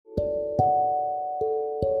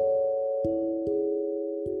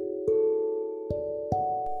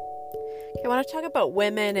I want to talk about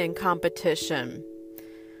women and competition.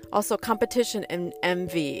 Also, competition and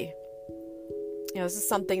envy. This is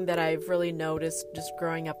something that I've really noticed just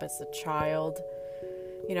growing up as a child.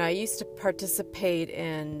 I used to participate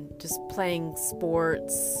in just playing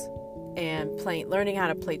sports and learning how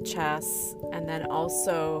to play chess. And then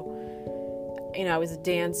also, I was a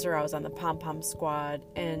dancer. I was on the pom-pom squad.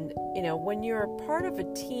 And, when you're part of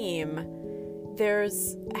a team,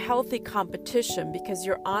 there's healthy competition because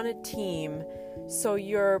you're on a team. So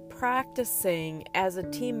you're practicing as a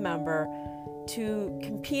team member to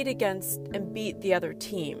compete against and beat the other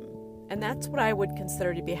team. And that's what I would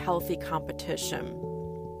consider to be healthy competition.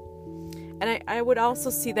 And I would also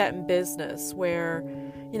see that in business where,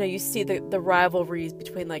 you see the rivalries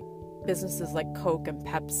between like businesses like Coke and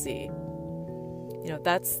Pepsi.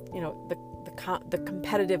 That's, the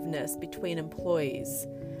competitiveness between employees.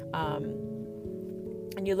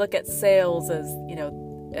 And you look at sales as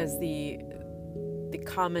the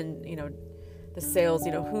common, the sales,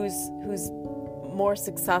 who's more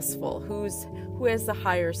successful, who has the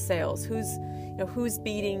higher sales, who's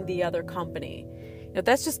beating the other company.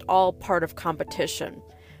 That's just all part of competition.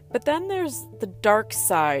 But then there's the dark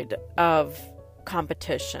side of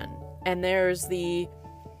competition, and there's the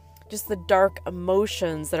dark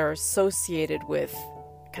emotions that are associated with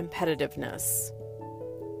competitiveness.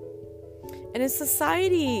 And in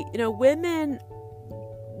society, women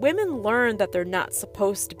learn that they're not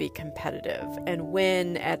supposed to be competitive and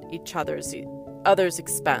win at each other's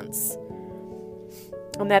expense,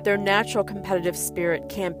 and that their natural competitive spirit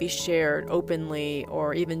can't be shared openly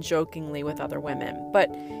or even jokingly with other women. But,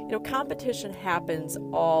 competition happens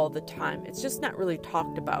all the time. It's just not really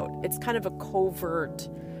talked about. It's kind of a covert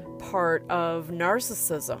part of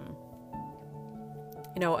narcissism.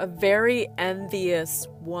 A very envious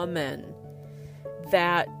woman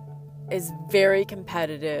that is very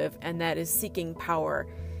competitive and that is seeking power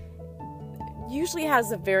usually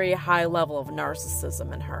has a very high level of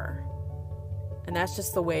narcissism in her. And that's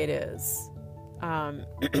just the way it is.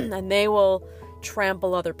 And they will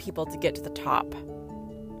trample other people to get to the top.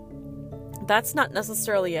 That's not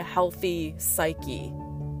necessarily a healthy psyche.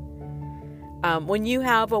 When you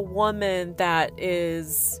have a woman that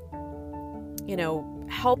is,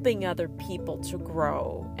 helping other people to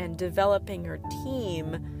grow and developing her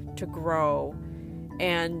team to grow,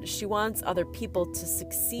 and she wants other people to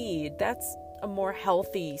succeed, that's a more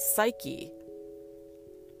healthy psyche.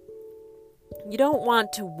 You don't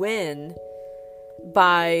want to win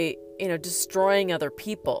by, destroying other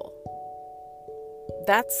people.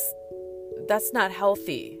 That's not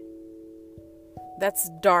healthy. That's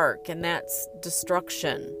dark, and that's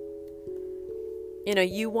destruction.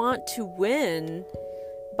 You want to win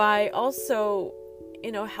by also,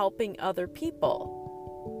 helping other people.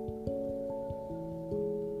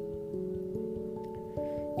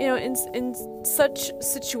 In such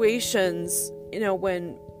situations,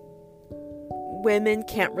 when women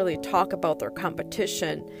can't really talk about their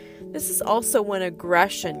competition, this is also when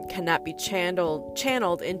aggression cannot be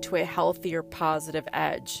channeled into a healthier, positive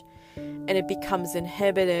edge. And it becomes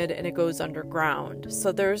inhibited and it goes underground.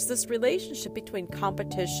 So there's this relationship between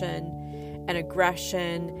competition and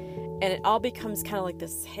aggression, and it all becomes kind of like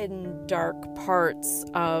this hidden dark parts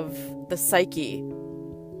of the psyche.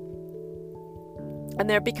 And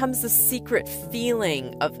there becomes this secret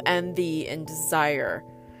feeling of envy and desire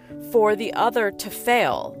for the other to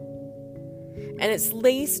fail. And it's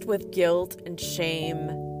laced with guilt and shame.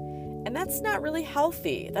 And that's not really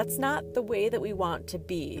healthy. That's not the way that we want to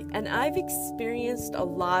be. And I've experienced a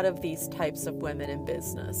lot of these types of women in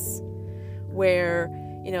business where,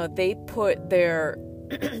 they put their,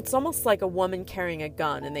 it's almost like a woman carrying a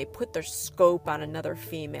gun, and they put their scope on another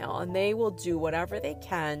female, and they will do whatever they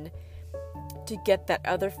can to get that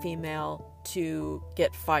other female to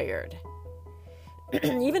get fired.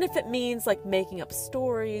 Even if it means like making up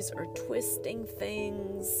stories or twisting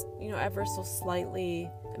things, ever so slightly.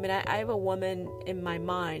 I mean, I have a woman in my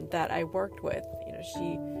mind that I worked with.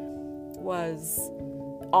 She was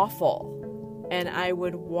awful. And I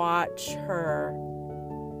would watch her,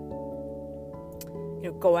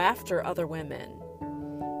 go after other women.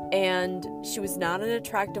 And she was not an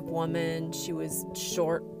attractive woman. She was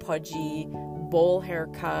short, pudgy, bowl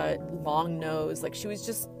haircut, long nose. Like she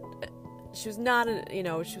was not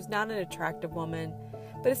an attractive woman.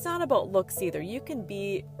 But it's not about looks either. You can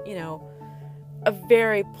be, a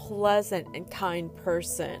very pleasant and kind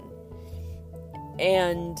person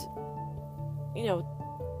and,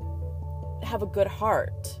 have a good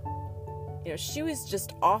heart. She was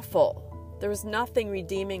just awful. There was nothing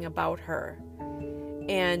redeeming about her.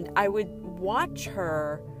 And I would watch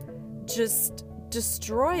her just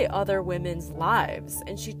destroy other women's lives,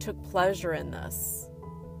 and she took pleasure in this.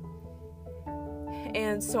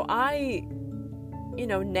 And so I,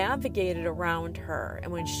 navigated around her.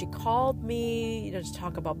 And when she called me, to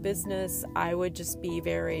talk about business, I would just be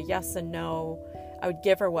very yes and no. I would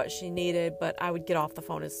give her what she needed, but I would get off the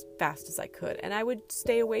phone as fast as I could, and I would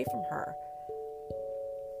stay away from her.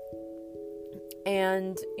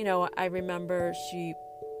 And, I remember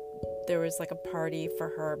there was like a party for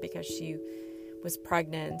her because she was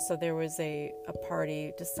pregnant. So there was a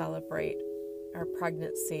party to celebrate her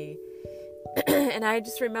pregnancy. And I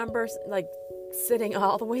just remember like sitting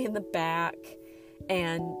all the way in the back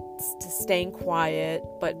and staying quiet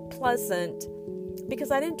but pleasant, because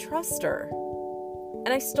I didn't trust her. And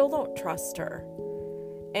I still don't trust her.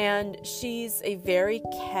 And she's a very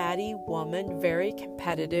catty woman, very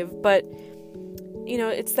competitive, but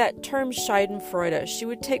it's that term Schadenfreude. She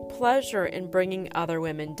would take pleasure in bringing other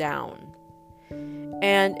women down.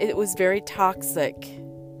 And it was very toxic,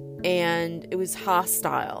 and it was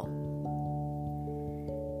hostile.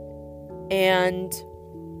 And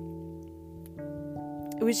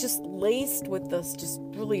it was just laced with this just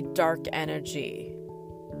really dark energy.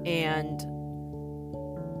 And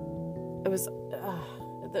it was,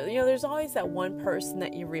 there's always that one person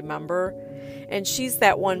that you remember, and she's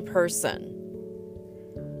that one person.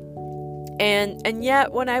 And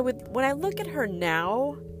yet when I look at her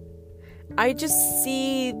now, I just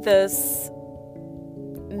see this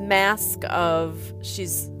mask of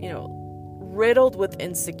she's, riddled with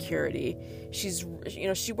insecurity. She's,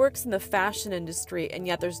 she works in the fashion industry, and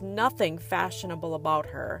yet there's nothing fashionable about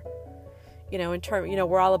her. In terms,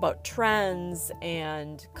 we're all about trends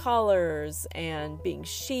and colors and being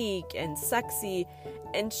chic and sexy,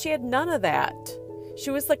 and she had none of that. She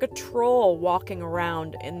was like a troll walking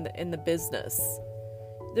around in the business.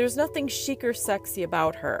 There's nothing chic or sexy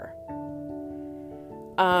about her.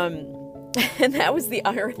 And that was the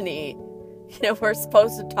irony. We're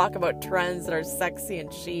supposed to talk about trends that are sexy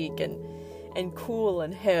and chic and cool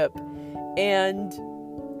and hip. And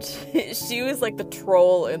she was like the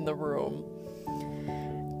troll in the room.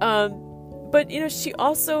 But, she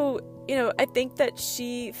also, I think that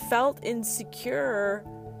she felt insecure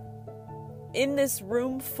in this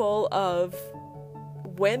room full of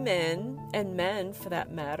women and men, for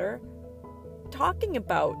that matter, talking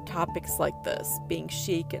about topics like this, being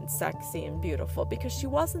chic and sexy and beautiful, because she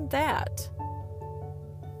wasn't that.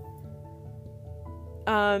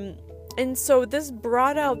 And so this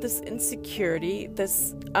brought out this insecurity,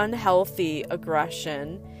 this unhealthy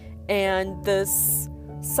aggression, and this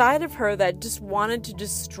side of her that just wanted to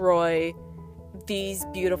destroy these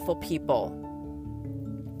beautiful people.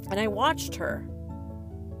 And I watched her.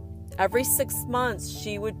 Every 6 months,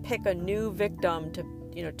 she would pick a new victim to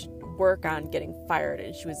work on getting fired,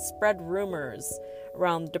 and she would spread rumors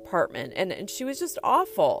around the department, and she was just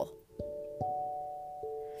awful.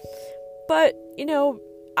 But,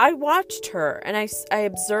 I watched her, and I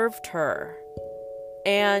observed her.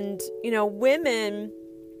 And, women,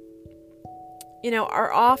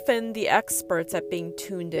 are often the experts at being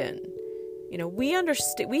tuned in. We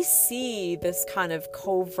understand, we see this kind of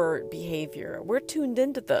covert behavior. We're tuned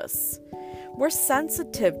into this. We're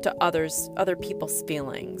sensitive to other people's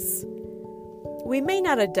feelings. We may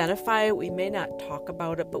not identify it, we may not talk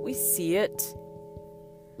about it, but we see it.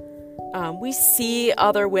 We see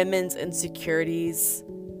other women's insecurities.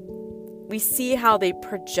 We see how they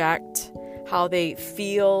project, how they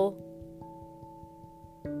feel.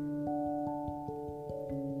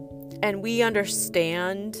 And we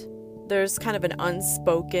understand. There's kind of an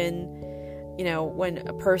unspoken, when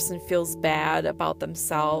a person feels bad about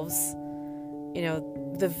themselves,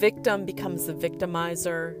 the victim becomes the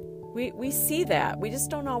victimizer. We see that. We just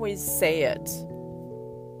don't always say it.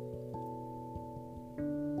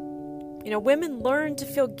 Women learn to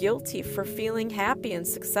feel guilty for feeling happy and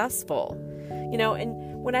successful.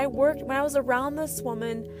 And when I was around this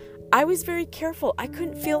woman, I was very careful. I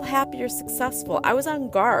couldn't feel happy or successful. I was on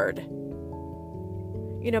guard.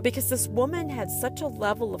 Because this woman had such a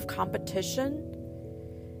level of competition,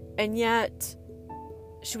 and yet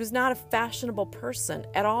she was not a fashionable person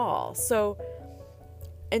at all. So,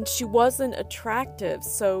 and she wasn't attractive.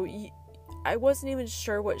 So I wasn't even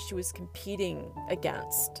sure what she was competing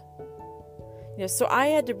against. So I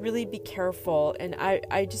had to really be careful, and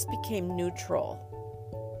I just became neutral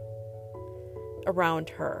around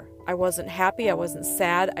her. I wasn't happy. I wasn't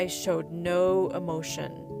sad. I showed no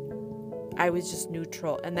emotion. I was just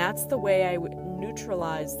neutral. And that's the way I would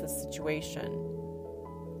neutralize the situation.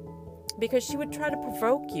 Because she would try to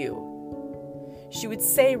provoke you. She would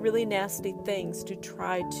say really nasty things to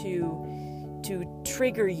try to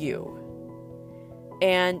trigger you.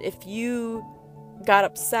 And if you got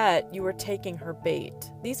upset, you were taking her bait.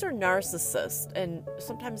 These are narcissists. And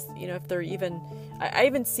sometimes, if they're even, I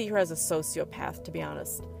even see her as a sociopath, to be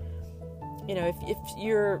honest.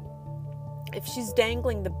 If she's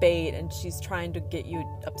dangling the bait and she's trying to get you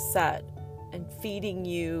upset and feeding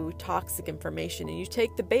you toxic information and you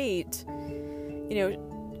take the bait,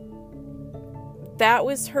 that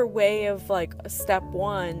was her way of like step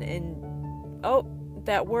one, and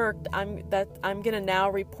that worked. I'm gonna now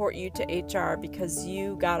report you to HR because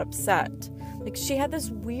you got upset. Like, she had this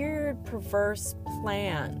weird perverse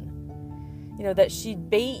plan, that she'd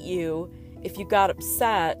bait you if you got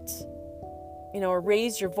upset, or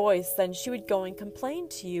raise your voice, then she would go and complain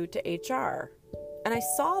to you to HR. And I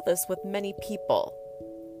saw this with many people.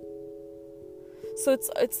 So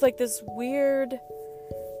it's like this weird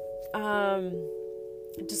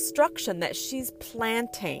destruction that she's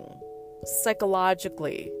planting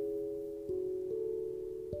psychologically.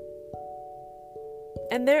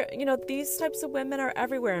 And these types of women are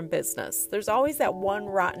everywhere in business. There's always that one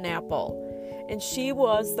rotten apple. And she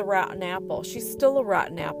was the rotten apple. She's still a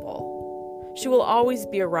rotten apple. She will always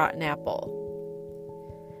be a rotten apple.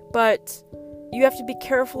 But you have to be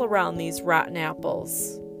careful around these rotten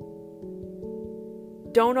apples.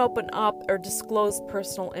 Don't open up or disclose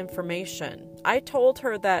personal information. I told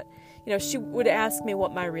her that, she would ask me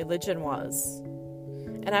what my religion was.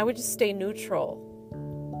 And I would just stay neutral.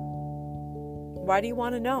 Why do you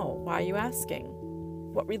want to know? Why are you asking?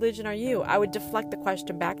 What religion are you? I would deflect the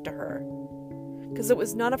question back to her. Because it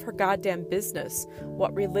was none of her goddamn business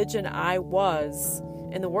what religion I was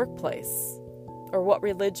in the workplace. Or what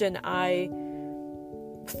religion I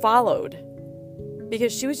followed,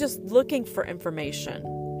 because she was just looking for information.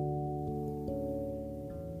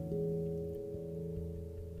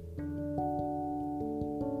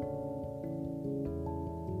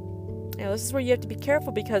 This is where you have to be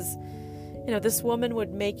careful, because this woman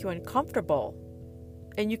would make you uncomfortable,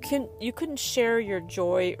 and you couldn't share your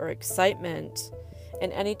joy or excitement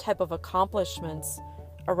and any type of accomplishments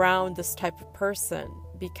around this type of person,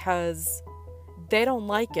 because they don't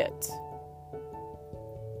like it.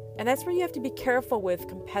 And that's where you have to be careful with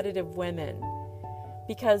competitive women,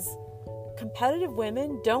 because competitive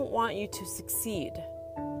women don't want you to succeed.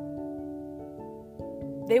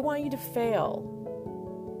 They want you to fail.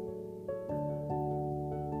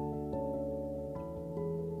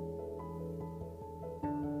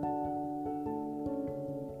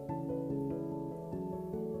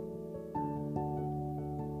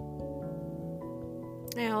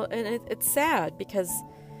 And it's sad, because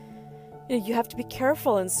you have to be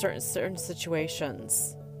careful in certain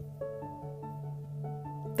situations.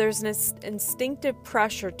 There's an instinctive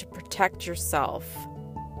pressure to protect yourself.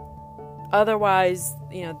 Otherwise,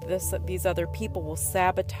 these other people will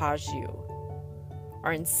sabotage you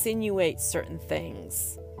or insinuate certain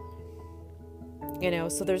things.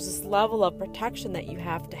 So there's this level of protection that you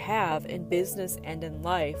have to have in business and in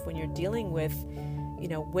life when you're dealing with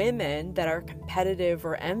women that are competitive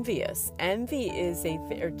or envious. Envy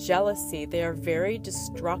or jealousy. They are very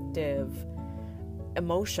destructive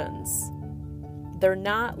emotions. They're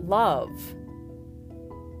not love.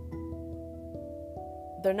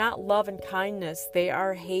 They're not love and kindness. They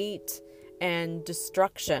are hate and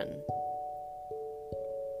destruction.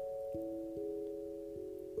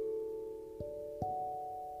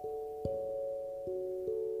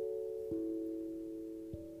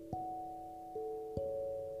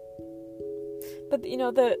 But,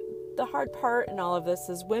 the hard part in all of this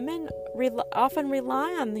is women often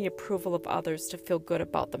rely on the approval of others to feel good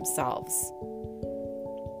about themselves.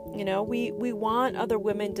 We want other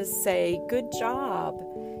women to say, "Good job.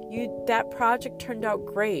 That project turned out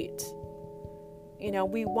great."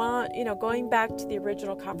 We want, going back to the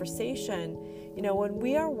original conversation, when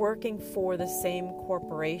we are working for the same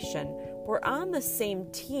corporation, we're on the same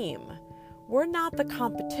team. We're not the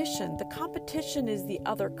competition. The competition is the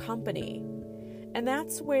other company. And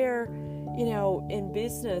that's where, in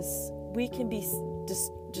business, we can be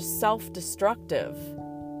just self-destructive,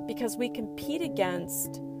 because we compete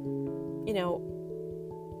against,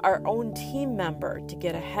 our own team member to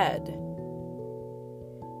get ahead.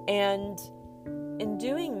 And in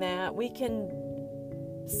doing that, we can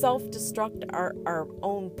self-destruct our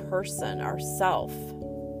own person, ourself.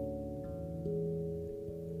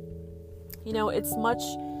 It's much,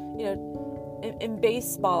 in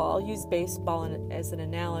baseball, I'll use baseball as an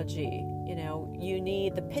analogy. You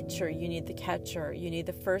need the pitcher, you need the catcher, you need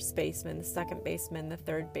the first baseman, the second baseman, the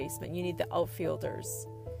third baseman, you need the outfielders,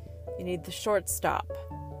 you need the shortstop,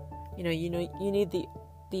 you need the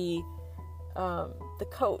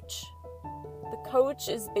coach. The coach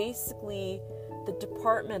is basically the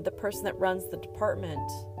department, the person that runs the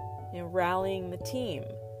department, rallying the team.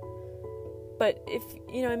 But if,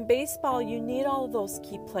 in baseball, you need all of those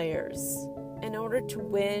key players in order to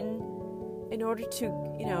win,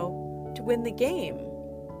 to win the game.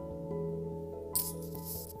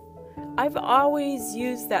 I've always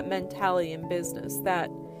used that mentality in business, that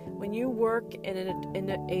when you work in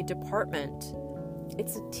a department,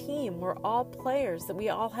 it's a team. We're all players, that we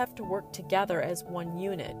all have to work together as one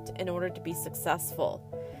unit in order to be successful.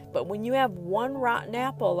 But when you have one rotten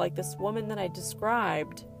apple, like this woman that I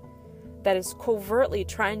described, that is covertly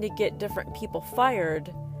trying to get different people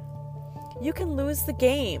fired, you can lose the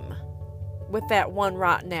game with that one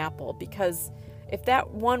rotten apple. Because if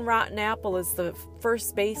that one rotten apple is the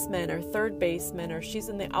first baseman or third baseman, or she's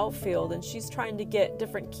in the outfield and she's trying to get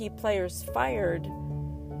different key players fired,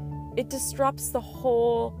 it disrupts the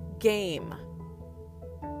whole game.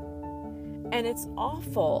 And it's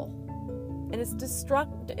awful. And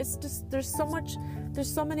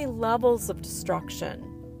there's so many levels of destruction.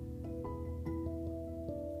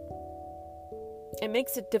 It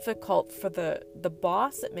makes it difficult for the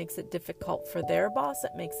boss. It makes it difficult for their boss.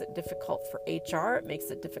 It makes it difficult for HR. It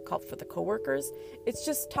makes it difficult for the coworkers. It's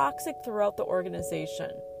just toxic throughout the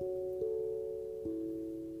organization.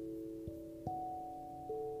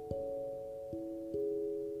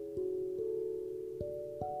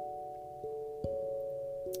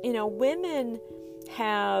 Women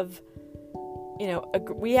have,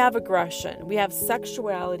 we have aggression, we have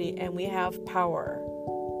sexuality, and we have power.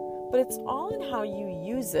 But it's all in how you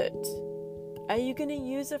use it. Are you going to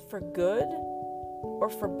use it for good or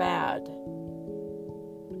for bad?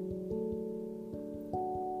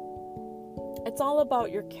 It's all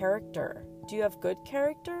about your character. Do you have good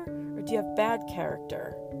character or do you have bad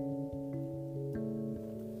character?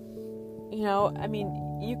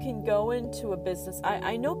 You can go into a business.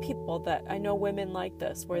 I know women like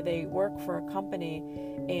this, where they work for a company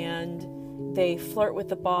and they flirt with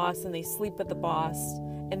the boss and they sleep with the boss,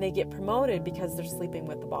 and they get promoted because they're sleeping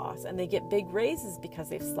with the boss, and they get big raises because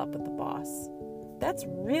they've slept with the boss. That's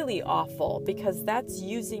really awful, because that's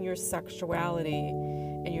using your sexuality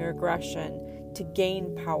and your aggression to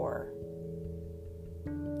gain power.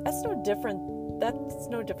 That's no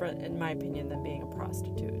different in my opinion than being a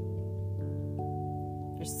prostitute.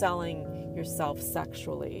 You're selling yourself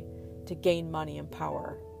sexually to gain money and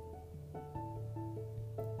power.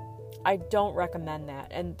 I don't recommend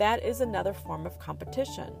that. And that is another form of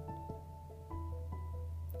competition.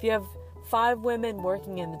 If you have 5 women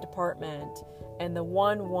working in the department, and the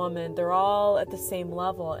one woman, they're all at the same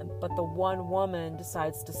level, but the one woman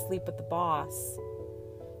decides to sleep with the boss.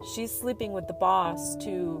 She's sleeping with the boss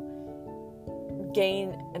to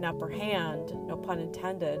gain an upper hand, no pun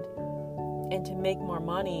intended, and to make more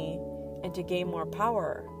money and to gain more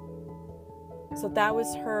power. So that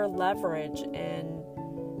was her leverage in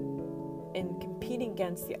competing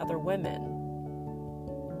against the other women.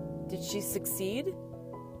 Did she succeed?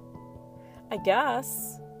 I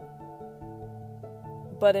guess.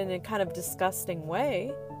 But in a kind of disgusting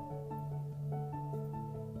way.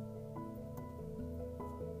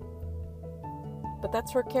 But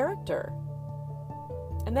that's her character.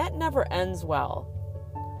 And that never ends well,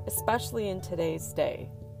 especially in today's day.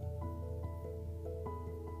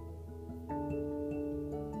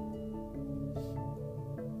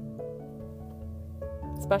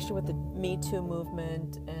 Especially with the Me Too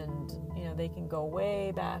movement, and they can go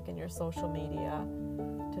way back in your social media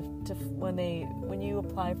to when you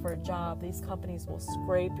apply for a job, these companies will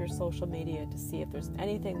scrape your social media to see if there's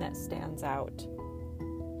anything that stands out.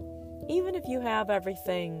 Even if you have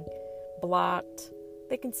everything blocked,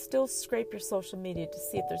 they can still scrape your social media to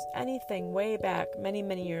see if there's anything way back many,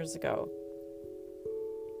 many years ago.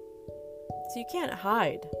 So you can't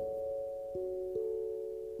hide.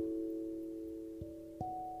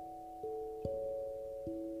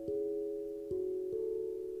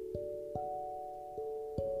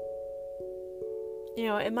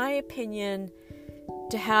 In my opinion,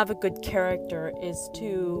 to have a good character is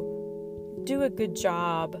to do a good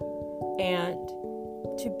job and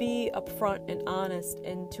to be upfront and honest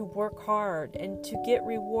and to work hard and to get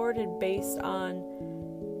rewarded based on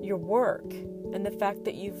your work and the fact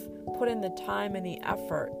that you've put in the time and the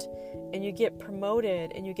effort, and you get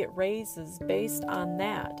promoted and you get raises based on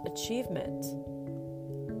that achievement.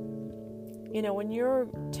 When you're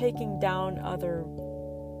taking down other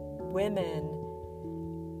women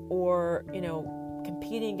or,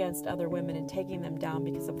 competing against other women and taking them down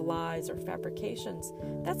because of lies or fabrications,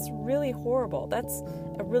 that's really horrible. That's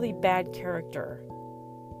a really bad character.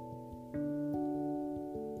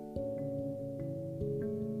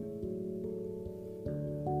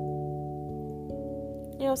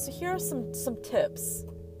 So here are some tips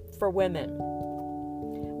for women.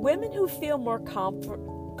 Women who feel more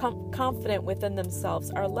confident within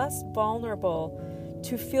themselves are less vulnerable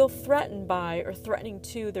to feel threatened by or threatening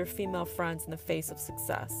to their female friends in the face of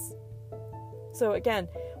success. So again,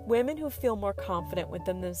 women who feel more confident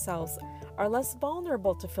within themselves are less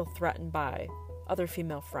vulnerable to feel threatened by other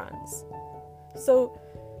female friends. So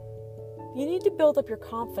you need to build up your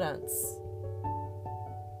confidence.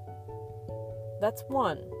 That's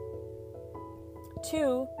 1.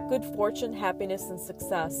 2, good fortune, happiness, and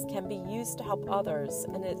success can be used to help others,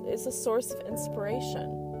 and it is a source of inspiration.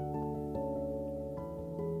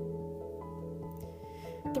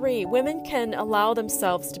 3, women can allow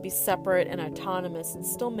themselves to be separate and autonomous and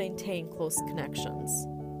still maintain close connections.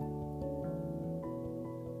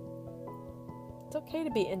 It's okay to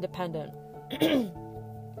be independent.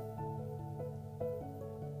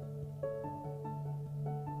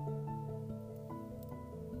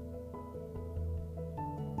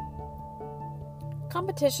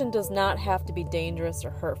 Competition does not have to be dangerous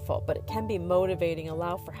or hurtful, but it can be motivating,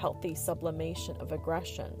 allow for healthy sublimation of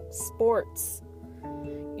aggression. Sports.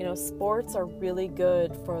 Sports are really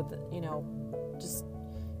good for just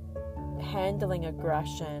handling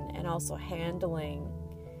aggression and also handling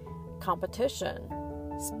competition.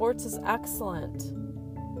 Sports is excellent.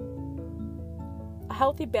 A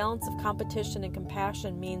healthy balance of competition and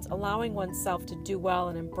compassion means allowing oneself to do well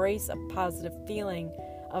and embrace a positive feeling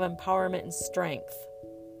of empowerment and strength,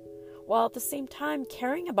 while at the same time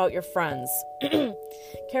caring about your friends,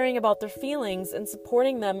 caring about their feelings and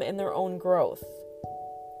supporting them in their own growth.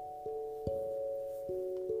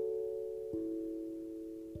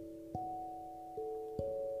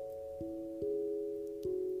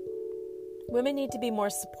 Women need to be more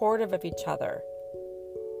supportive of each other.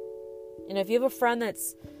 If you have a friend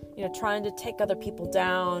that's, trying to take other people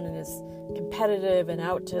down and is competitive and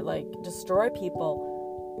out to destroy people,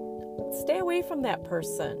 stay away from that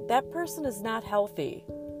person. That person is not healthy.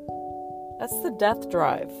 That's the death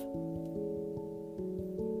drive.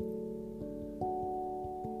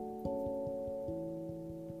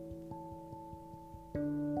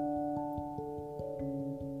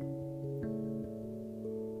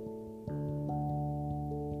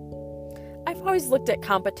 I've always looked at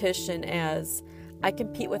competition as I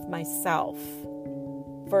compete with myself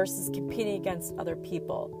versus competing against other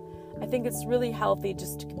people. I think it's really healthy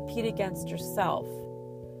just to compete against yourself,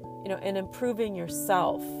 and improving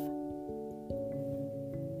yourself.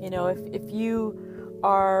 If you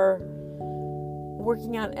are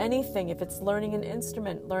working on anything, if it's learning an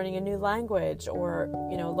instrument, learning a new language, or,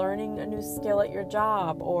 learning a new skill at your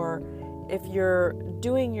job, or if you're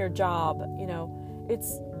doing your job,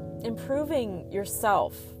 it's improving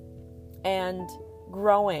yourself and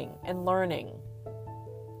growing and learning.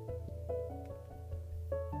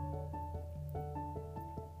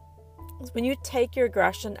 When you take your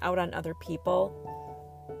aggression out on other people,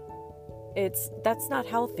 that's not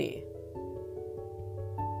healthy.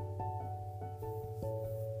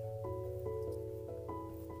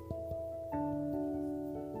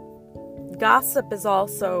 Gossip is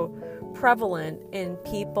also prevalent in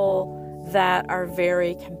people that are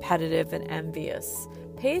very competitive and envious.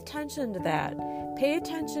 Pay attention to that. Pay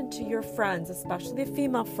attention to your friends, especially the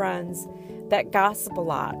female friends that gossip a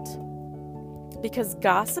lot. Because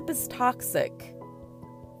gossip is toxic.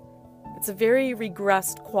 It's a very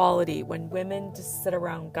regressed quality when women just sit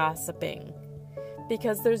around gossiping,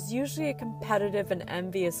 because there's usually a competitive and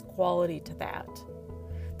envious quality to that.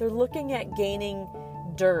 They're looking at gaining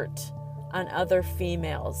dirt on other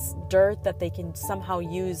females, dirt that they can somehow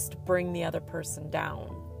use to bring the other person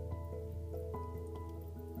down.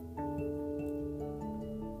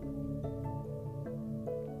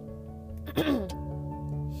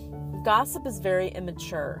 Gossip is very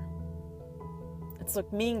immature. It's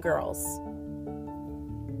like Mean Girls.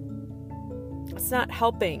 It's not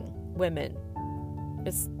helping women.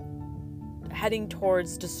 It's heading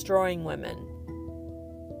towards destroying women.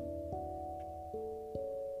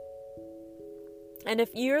 And if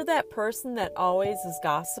you're that person that always is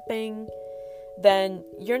gossiping, then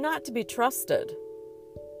you're not to be trusted.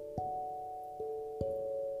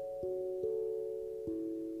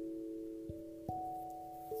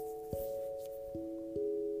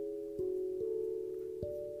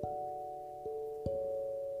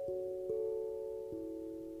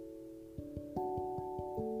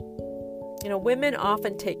 Women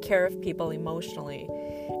often take care of people emotionally,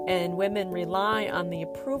 and women rely on the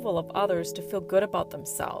approval of others to feel good about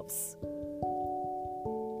themselves.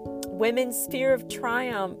 Women's fear of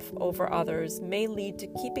triumph over others may lead to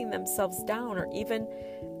keeping themselves down, or even,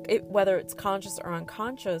 whether it's conscious or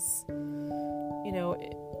unconscious,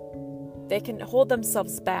 they can hold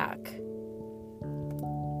themselves back.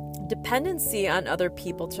 Dependency on other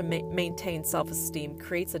people to maintain self-esteem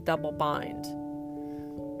creates a double bind,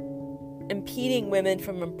 impeding women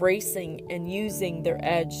from embracing and using their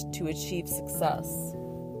edge to achieve success.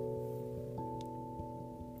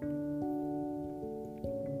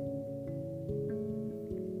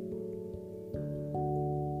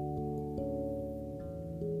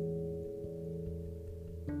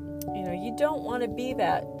 You don't want to be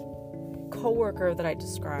that coworker that I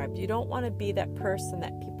described. You don't want to be that person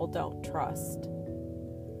that people don't trust.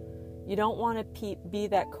 You don't want to be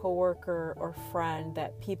that coworker or friend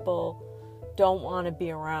that people don't want to be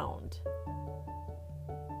around.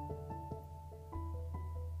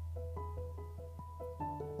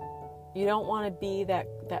 You don't want to be that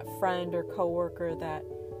friend or coworker that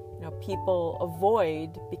people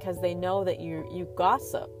avoid because they know that you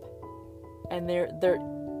gossip, and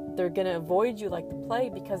they're going to avoid you like the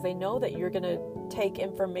plague because they know that you're going to take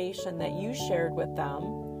information that you shared with them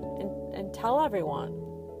and tell everyone.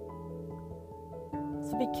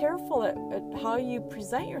 So be careful at how you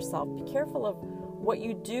present yourself. Be careful of what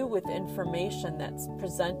you do with information that's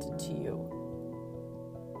presented to you.